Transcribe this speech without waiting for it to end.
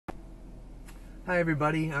Hi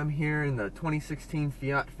everybody, I'm here in the 2016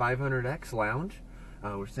 Fiat 500X lounge.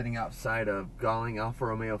 We're sitting outside of Galling Alfa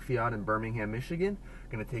Romeo Fiat in Birmingham, Michigan.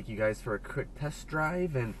 Going to take you guys for a quick test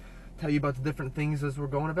drive and tell you about the different things as we're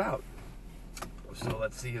going about. So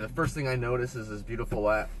let's see, the first thing I notice is this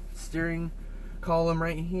beautiful steering column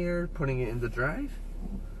right here, putting it into drive.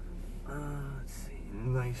 Let's see,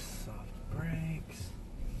 nice soft brakes.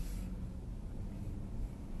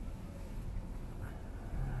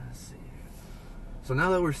 So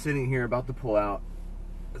now that we're sitting here about to pull out,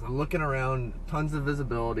 as I'm looking around, tons of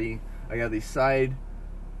visibility. I got these side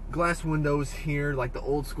glass windows here like the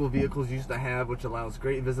old school vehicles used to have, which allows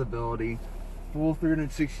great visibility, full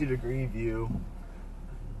 360-degree view.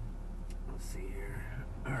 Let's see here.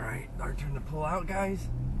 Alright, our turn to pull out, guys.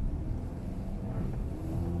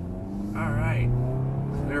 Alright,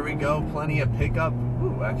 so there we go, plenty of pickup.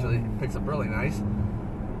 Ooh, actually it picks up really nice.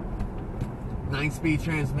 9-speed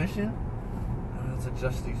transmission. Let's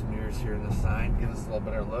adjust these mirrors here on the side, give us a little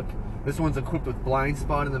better look. This one's equipped with blind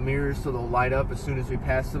spot in the mirrors, so they'll light up as soon as we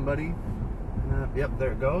pass somebody. Yep,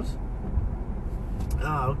 there it goes.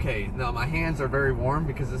 Okay, now my hands are very warm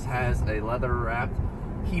because this has a leather-wrapped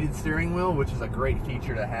heated steering wheel, which is a great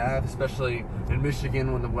feature to have, especially in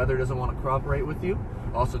Michigan when the weather doesn't want to cooperate with you.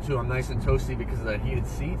 Also, too, I'm nice and toasty because of that heated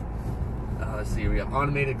seat. Let's see, we have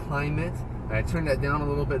automated climate. I turned that down a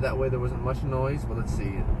little bit, that way there wasn't much noise, but let's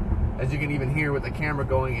see. As you can even hear with the camera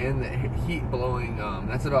going in, the heat blowing,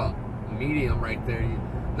 that's about medium right there.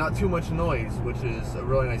 Not too much noise, which is a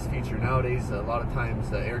really nice feature. Nowadays, a lot of times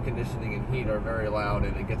the air conditioning and heat are very loud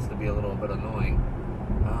and it gets to be a little bit annoying.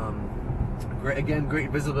 Great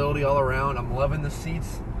visibility all around. I'm loving the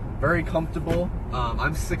seats, very comfortable.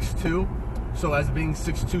 I'm 6'2", so as being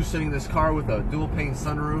 6'2", sitting in this car with a dual pane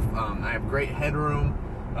sunroof, I have great headroom,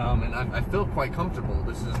 and I feel quite comfortable.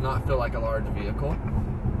 This does not feel like a large vehicle,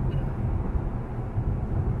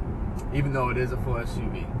 even though it is a full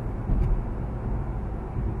SUV.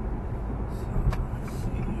 So, let's see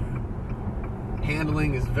here.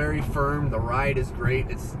 Handling is very firm. The ride is great.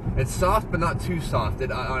 It's soft, but not too soft.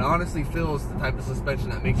 It honestly feels the type of suspension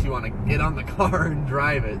that makes you want to get on the car and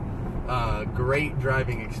drive it. Great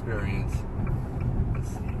driving experience. Let's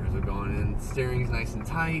see, here's we're going in. Steering's nice and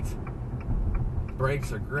tight.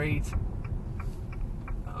 Brakes are great.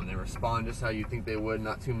 They respond just how you think they would,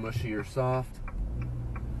 not too mushy or soft.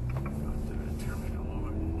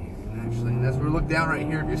 Actually, and as we look down right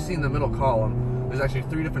here, if you're seeing the middle column, there's actually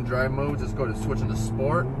 3 different drive modes. Let's go to switch into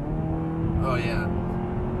sport. Oh yeah,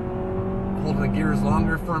 holding the gears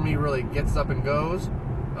longer for me really gets up and goes.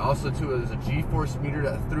 Also too, there's a G-force meter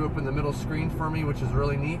that threw up in the middle screen for me, which is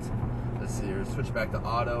really neat. Let's see here, switch back to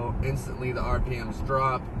auto. Instantly the RPMs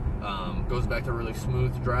drop. Goes back to really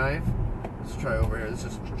smooth drive. Let's try over here. This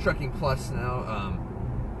is Trekking Plus now.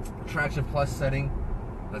 Traction Plus setting.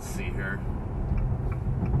 Let's see here.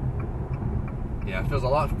 Yeah, it feels a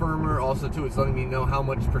lot firmer. Also, too, it's letting me know how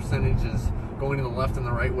much percentage is going to the left and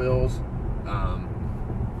the right wheels.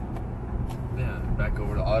 Yeah, back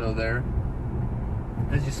over to auto there.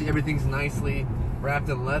 As you see, everything's nicely wrapped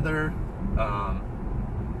in leather.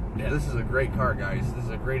 Yeah, this is a great car, guys. This is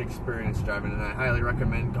a great experience driving, and I highly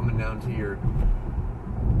recommend coming down to your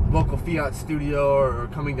local Fiat studio or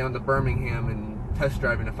coming down to Birmingham and test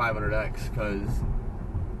driving a 500X, because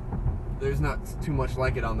there's not too much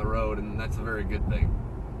like it on the road, and that's a very good thing.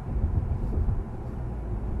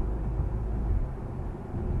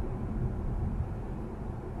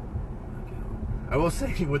 I will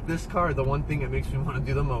say, with this car, the one thing that makes me want to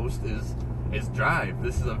do the most is drive.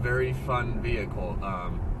 This is a very fun vehicle.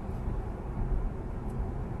 I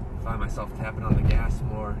find myself tapping on the gas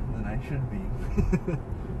more than I should be.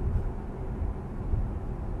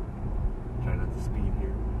 Try not to speed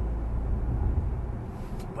here.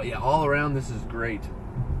 But yeah, all around this is great.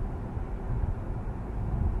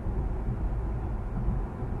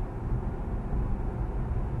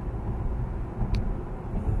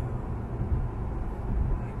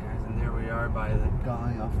 Alright guys, and there we are by the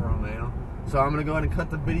Galling Alfa Romeo. So I'm going to go ahead and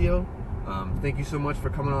cut the video. Thank you so much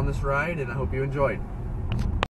for coming on this ride, and I hope you enjoyed.